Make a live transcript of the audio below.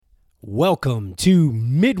Welcome to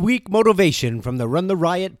Midweek Motivation from the Run the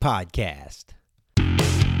Riot podcast.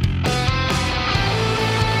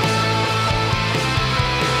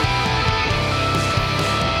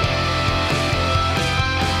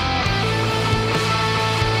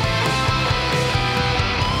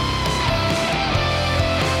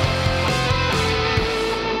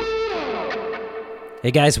 Hey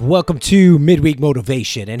guys, welcome to Midweek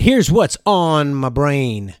Motivation, and here's what's on my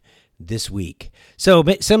brain this week. So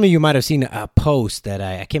some of you might have seen a post that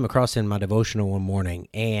I came across in my devotional one morning,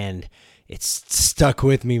 and it's stuck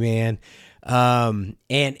with me, man. And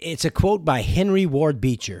it's a quote by Henry Ward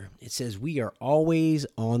Beecher. It says, "We are always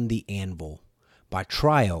on the anvil. By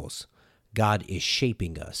trials, God is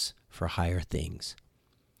shaping us for higher things."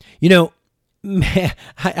 You know, man,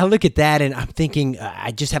 I look at that and I'm thinking,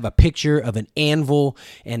 I just have a picture of an anvil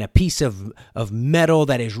and a piece of metal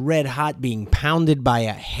that is red hot being pounded by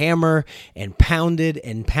a hammer and pounded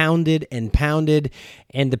and pounded and pounded.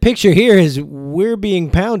 And the picture here is we're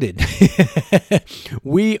being pounded.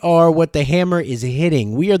 We are what the hammer is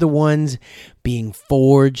hitting. We are the ones being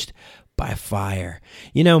forged by fire.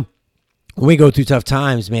 You know, when we go through tough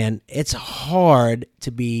times, man, it's hard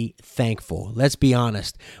to be thankful. Let's be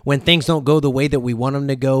honest. When things don't go the way that we want them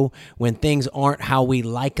to go, when things aren't how we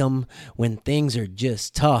like them, when things are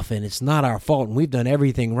just tough and it's not our fault and we've done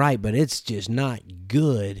everything right, but it's just not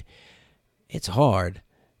good, it's hard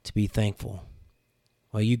to be thankful.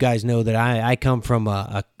 Well, you guys know that I come from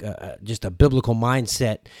just a biblical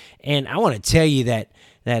mindset, and I want to tell you that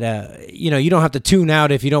you don't have to tune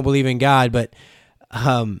out if you don't believe in God, but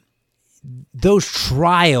those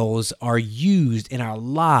trials are used in our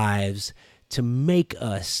lives to make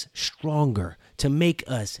us stronger, to make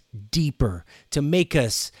us deeper, to make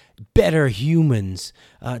us better humans,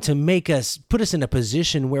 to put us in a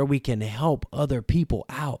position where we can help other people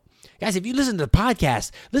out. Guys, if you listen to the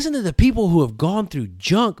podcast, listen to the people who have gone through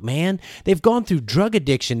junk, man. They've gone through drug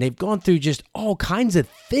addiction. They've gone through just all kinds of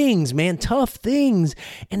things, man, tough things,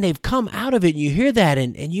 and they've come out of it. And you hear that,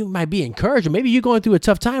 and you might be encouraged. Or maybe you're going through a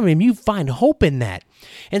tough time, and you find hope in that.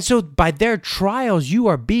 And so by their trials, you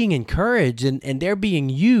are being encouraged, and they're being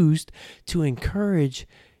used to encourage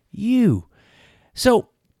you. So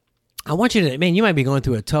I want you to, man, you might be going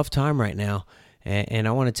through a tough time right now, and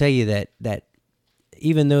I want to tell you that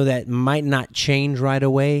even though that might not change right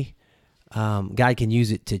away, God can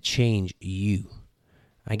use it to change you.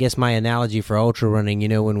 I guess my analogy for ultra running,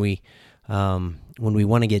 when we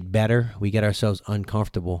want to get better, we get ourselves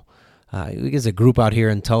uncomfortable. There's a group out here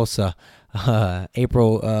in Tulsa,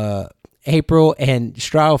 April and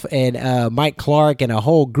Strouf and Mike Clark and a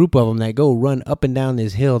whole group of them that go run up and down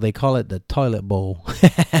this hill. They call it the toilet bowl.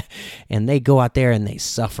 And they go out there and they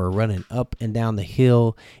suffer running up and down the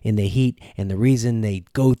hill in the heat. And the reason they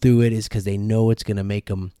go through it is because they know it's going to make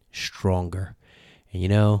them stronger.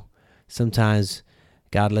 And sometimes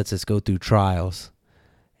God lets us go through trials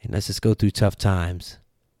and lets us go through tough times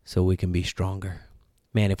so we can be stronger.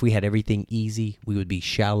 Man, if we had everything easy, we would be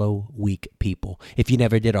shallow, weak people. If you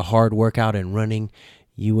never did a hard workout in running,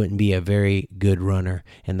 you wouldn't be a very good runner.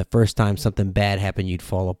 And the first time something bad happened, you'd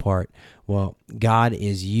fall apart. Well, God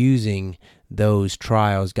is using those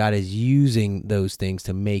trials. God is using those things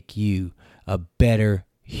to make you a better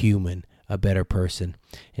human, a better person.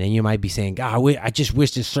 And then you might be saying, God, I just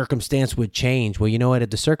wish this circumstance would change. Well, you know what? If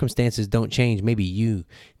the circumstances don't change, maybe you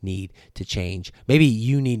need to change. Maybe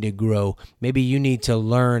you need to grow. Maybe you need to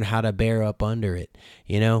learn how to bear up under it.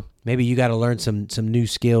 Maybe you got to learn some new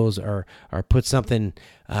skills or put something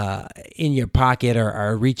in your pocket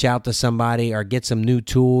or reach out to somebody or get some new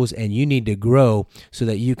tools, and you need to grow so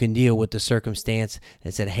that you can deal with the circumstance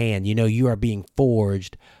that's at hand. You are being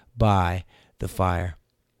forged by the fire.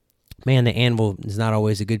 Man, the anvil is not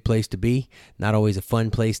always a good place to be, not always a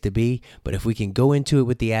fun place to be, but if we can go into it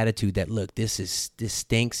with the attitude that, look, this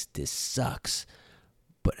stinks, this sucks,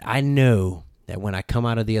 but I know that when I come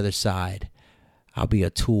out of the other side, I'll be a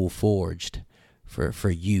tool forged for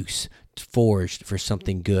use, forged for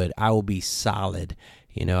something good. I will be solid.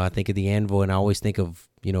 I think of the anvil and I always think of,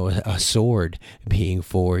 a sword being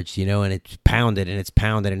forged, and it's pounded and it's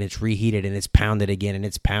pounded and it's reheated and it's pounded again and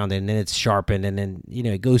it's pounded and then it's sharpened and then,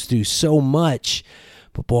 it goes through so much.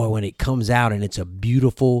 But boy, when it comes out and it's a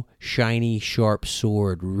beautiful, shiny, sharp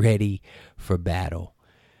sword ready for battle.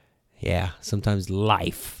 Yeah, sometimes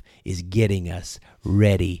life is getting us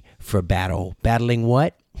ready for battle. Battling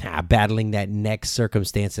what? Battling that next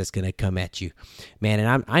circumstance that's going to come at you, man.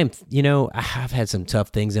 And I've had some tough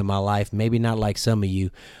things in my life, maybe not like some of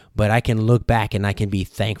you, but I can look back and I can be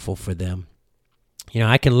thankful for them.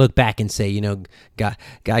 I can look back and say, God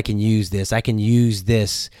can use this. I can use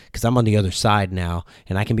this because I'm on the other side now,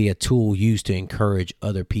 and I can be a tool used to encourage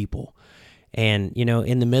other people. And,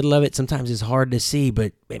 in the middle of it, sometimes it's hard to see,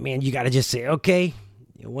 but man, you got to just say, okay,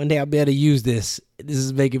 one day I'll be able to use this. This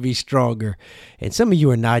is making me stronger. And some of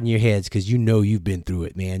you are nodding your heads because you've been through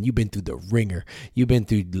it, man. You've been through the ringer. You've been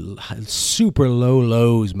through super low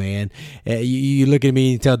lows, man. You look at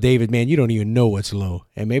me and tell David, man, you don't even know what's low.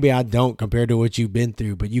 And maybe I don't compared to what you've been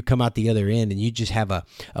through, but you come out the other end and you just have a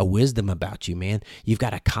wisdom about you, man. You've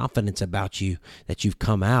got a confidence about you that you've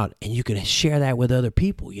come out, and you can share that with other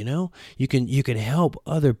people, You can help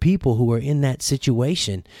other people who are in that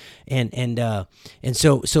situation. And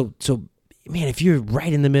so man, if you're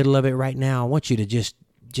right in the middle of it right now, I want you to just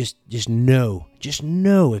know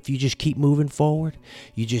if you just keep moving forward,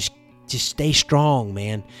 you just stay strong,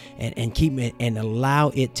 man, and keep it and allow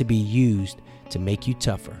it to be used to make you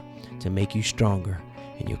tougher, to make you stronger,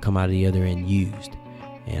 and you'll come out of the other end used.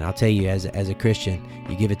 And I'll tell you, as a Christian,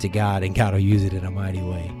 you give it to God, and God will use it in a mighty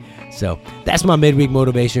way. So that's my midweek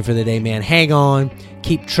motivation for the day, man. Hang on,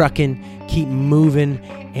 keep trucking, keep moving,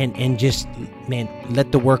 and just, man,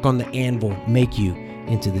 let the work on the anvil make you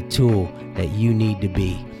into the tool that you need to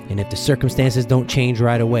be. And if the circumstances don't change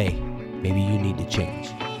right away, maybe you need to change.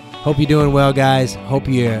 Hope you're doing well, guys. Hope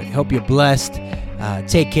you're blessed.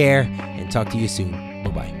 Take care, and talk to you soon.